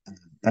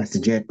 Pastor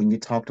Jed, when you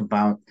talked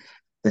about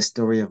the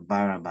story of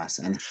Barabbas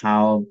and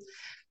how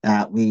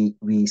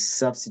we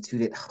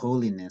substituted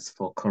holiness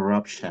for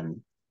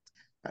corruption,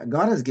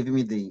 God has given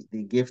me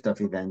the gift of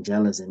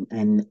evangelism.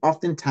 And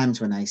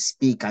oftentimes when I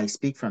speak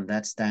from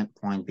that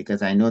standpoint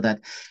because I know that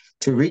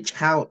to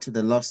reach out to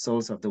the lost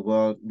souls of the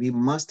world, we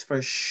must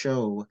first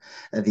show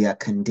their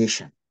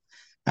condition.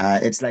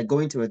 It's like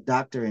going to a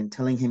doctor and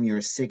telling him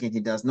you're sick and he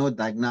does no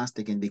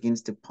diagnostic and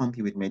begins to pump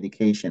you with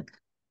medication.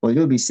 Well,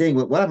 you'll be saying,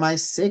 well, what am I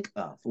sick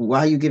of? Why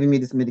are you giving me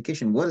this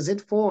medication? What is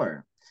it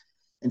for?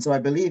 And so I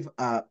believe,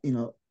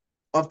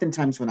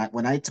 oftentimes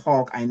when I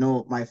talk, I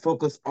know my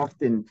focus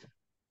often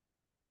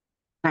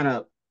kind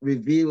of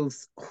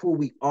reveals who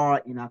we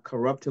are in our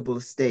corruptible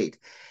state.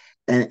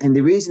 And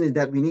the reason is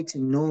that we need to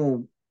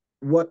know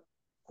what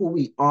who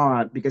we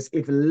are, because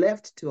if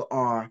left to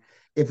our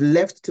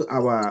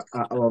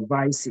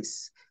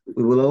vices,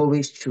 we will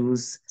always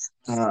choose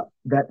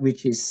that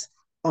which is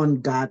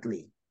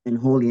ungodly and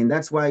holy. And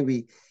that's why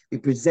we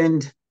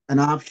present an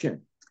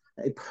option,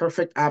 a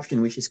perfect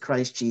option, which is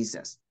Christ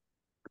Jesus.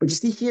 But you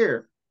see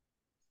here,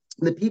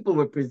 the people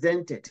were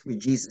presented with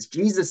Jesus.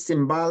 Jesus,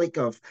 symbolic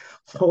of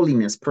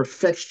holiness,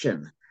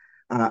 perfection,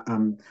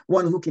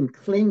 one who can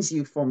cleanse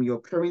you from your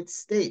current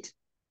state.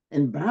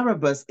 And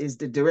Barabbas is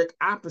the direct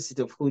opposite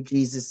of who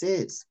Jesus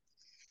is.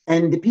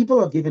 And the people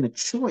are given a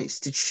choice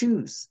to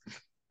choose.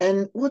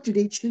 And what do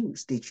they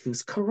choose? They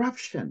choose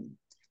corruption.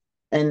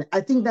 And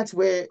I think that's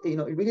where,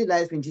 it really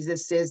lies when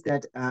Jesus says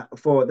that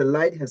for the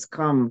light has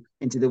come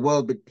into the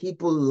world, but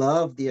people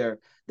love the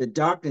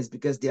darkness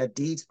because their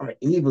deeds are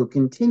evil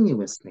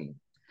continuously.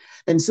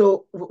 And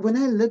so when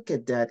I look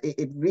at that,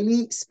 it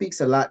really speaks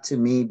a lot to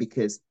me,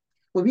 because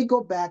when we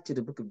go back to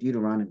the book of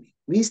Deuteronomy,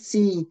 we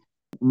see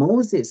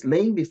Moses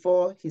laying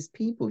before his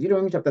people,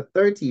 Deuteronomy chapter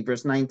 30,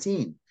 verse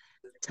 19,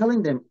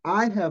 telling them,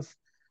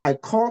 I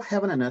call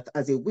heaven and earth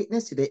as a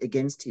witness today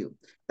against you,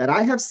 that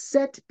I have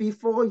set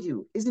before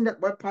you. Isn't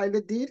that what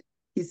Pilate did?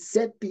 He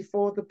set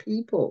before the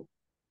people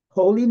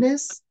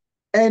holiness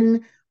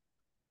and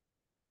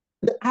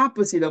the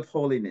opposite of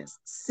holiness,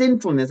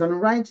 sinfulness,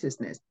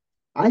 unrighteousness.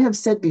 I have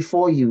set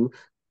before you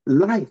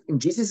life,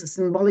 and Jesus is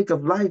symbolic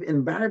of life,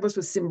 and Barabbas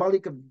was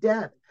symbolic of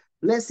death,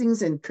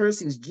 blessings and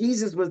cursings.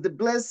 Jesus was the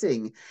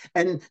blessing,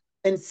 and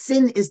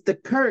sin is the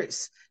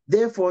curse.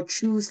 Therefore,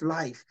 choose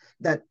life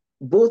that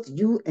both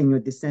you and your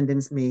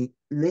descendants may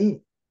live.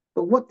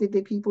 But what did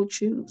the people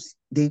choose?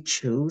 They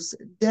chose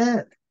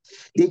death.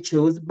 They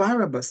chose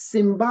Barabbas,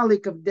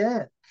 symbolic of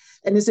death.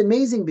 And it's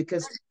amazing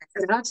because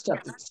in Acts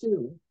chapter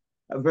 2,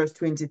 verse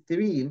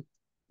 23,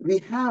 we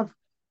have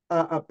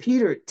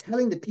Peter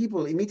telling the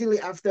people immediately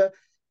after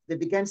they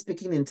began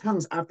speaking in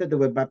tongues, after they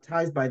were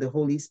baptized by the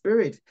Holy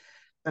Spirit.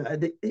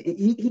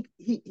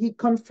 He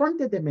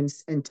confronted them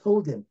and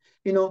told them,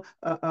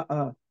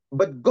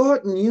 but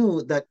God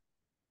knew that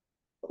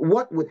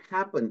what would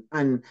happen,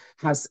 and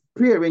has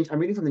prearranged. I'm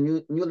reading from the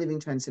New Living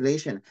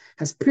Translation.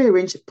 Has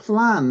prearranged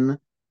plan.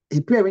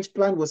 A prearranged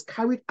plan was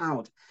carried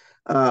out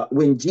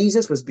when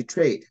Jesus was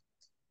betrayed.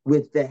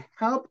 With the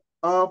help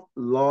of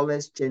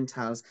lawless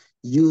Gentiles,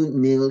 you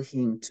nailed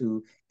him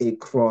to a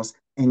cross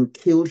and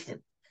killed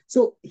him.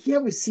 So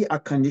here we see our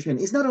condition.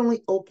 It's not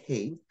only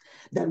okay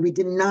that we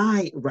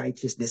deny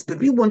righteousness, but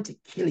we want to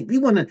kill it. We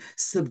want to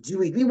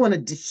subdue it. We want to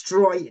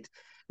destroy it.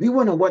 We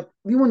want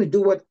to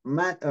do what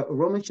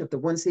Romans chapter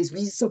 1 says.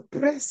 We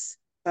suppress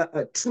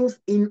truth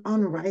in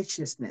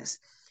unrighteousness.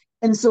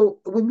 And so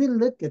when we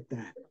look at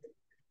that,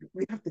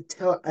 we have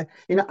to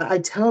I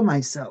tell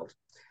myself,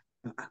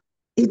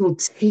 it will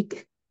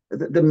take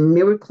the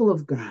miracle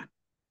of God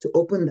to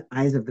open the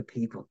eyes of the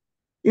people.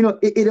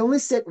 It only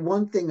said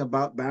one thing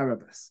about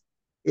Barabbas.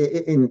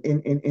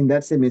 In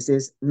that statement, it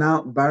says,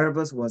 now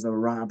Barabbas was a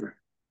robber.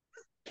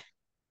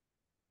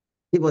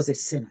 He was a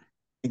sinner,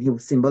 and he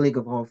was symbolic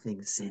of all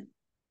things sin.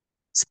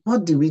 So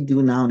what do we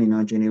do now in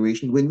our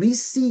generation when we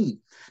see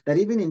that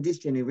even in this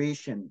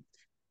generation,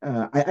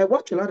 I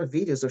watch a lot of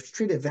videos of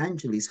street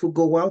evangelists who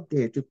go out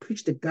there to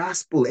preach the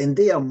gospel, and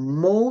they are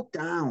mowed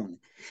down,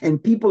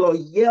 and people are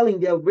yelling,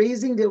 they're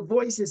raising their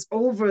voices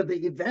over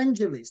the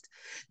evangelist.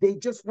 They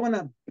just want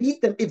to beat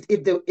them. If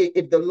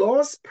the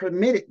laws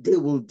permit it, they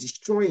will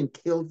destroy and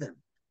kill them,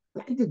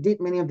 like they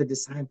did many of the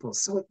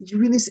disciples. So you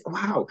really say,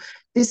 wow,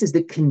 this is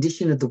the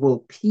condition of the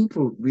world.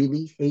 People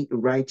really hate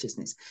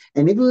righteousness.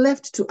 And if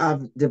left to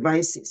our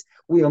devices,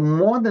 we are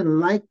more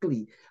than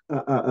likely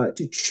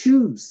to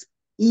choose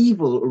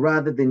evil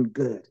rather than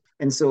good.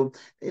 And so,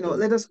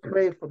 let us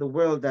pray for the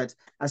world, that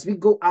as we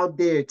go out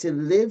there to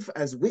live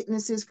as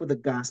witnesses for the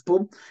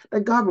gospel,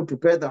 that God will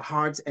prepare the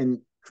hearts and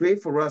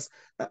create for us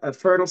a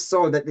fertile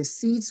soil, that the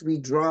seeds we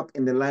drop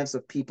in the lives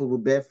of people will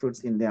bear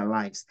fruits in their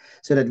lives,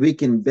 so that we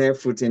can bear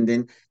fruit. And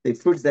then the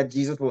fruits that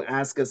Jesus will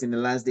ask us in the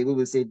last day, we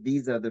will say,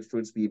 these are the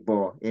fruits we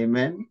bore.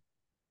 Amen.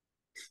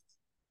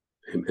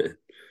 Amen.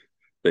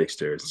 Thanks,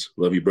 Terrence.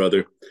 Love you,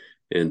 brother.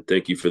 And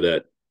thank you for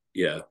that.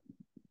 Yeah,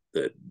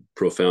 that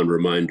profound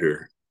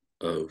reminder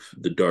of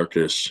the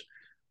darkness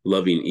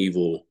loving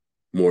evil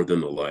more than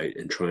the light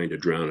and trying to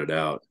drown it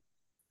out.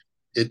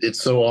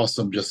 It's so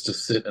awesome just to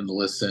sit and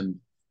listen,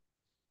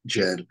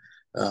 Jed.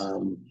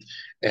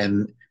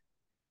 And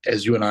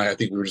as you and I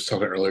think we were just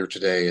talking earlier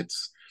today,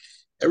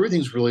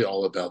 everything's really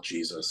all about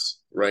Jesus,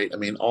 right? I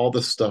mean, all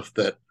the stuff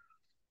that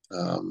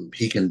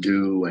he can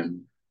do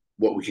and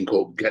what we can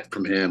quote get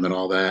from him and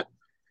all that.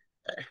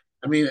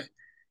 I mean,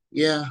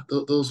 yeah,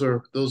 those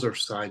are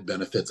side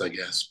benefits, I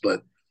guess,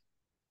 but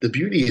the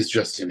beauty is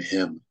just in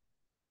him,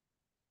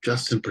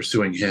 just in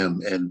pursuing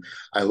him. And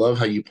I love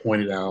how you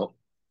pointed out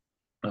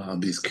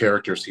these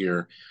characters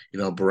here. You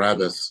know,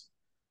 Barabbas,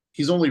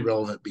 he's only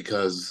relevant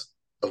because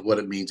of what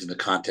it means in the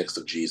context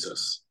of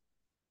Jesus.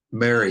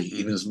 Mary,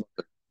 even his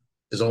mother,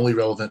 is only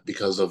relevant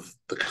because of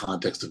the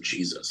context of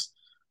Jesus.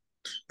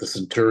 The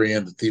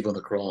centurion, the thief on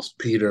the cross,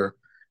 Peter,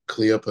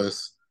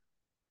 Cleopas,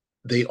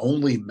 they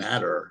only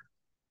matter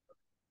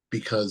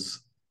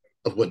because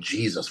of what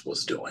Jesus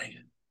was doing.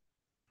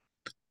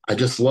 I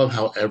just love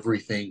how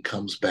everything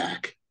comes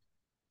back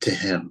to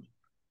him.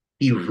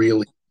 He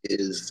really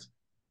is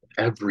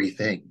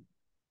everything.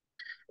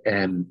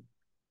 And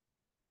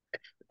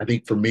I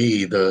think for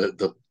me,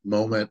 the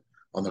moment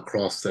on the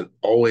cross that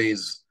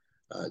always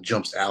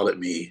jumps out at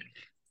me,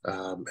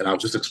 and I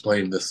was just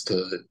explaining this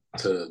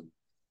to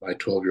my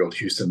 12-year-old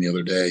Houston the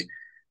other day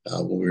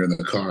when we were in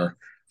the car.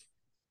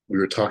 We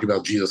were talking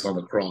about Jesus on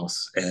the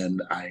cross,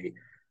 and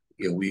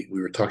we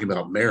were talking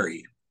about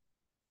Mary,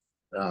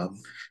 and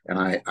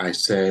I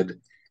said,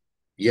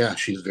 yeah,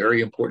 she's a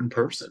very important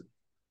person,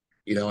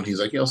 and he's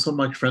like, some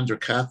of my friends are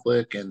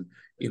Catholic, and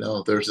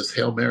there's this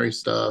Hail Mary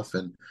stuff,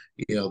 and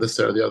this,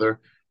 that, or the other,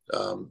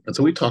 and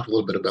so we talked a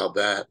little bit about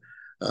that,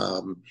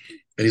 and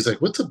he's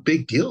like, what's a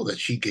big deal that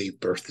she gave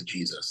birth to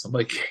Jesus? I'm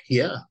like,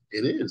 yeah,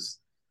 it is.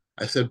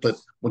 I said, but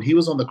when he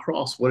was on the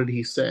cross, what did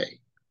he say?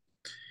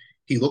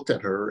 He looked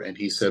at her and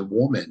he said,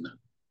 woman,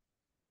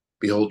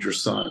 behold your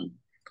son.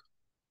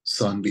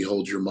 Son,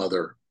 behold your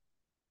mother.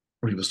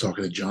 When he was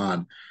talking to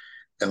John.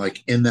 And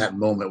like in that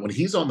moment, when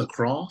he's on the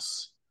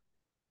cross,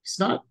 he's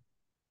not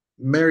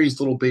Mary's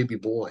little baby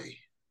boy.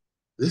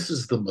 This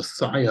is the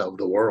Messiah of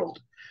the world.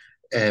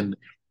 And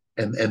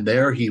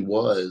there he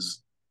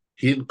was.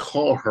 He didn't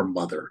call her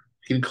mother.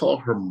 He didn't call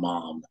her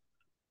mom,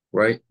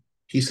 right?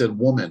 He said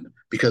woman,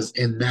 because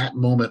in that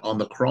moment on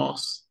the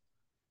cross,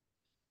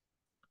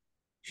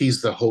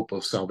 he's the hope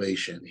of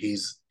salvation.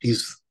 He's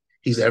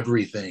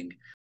everything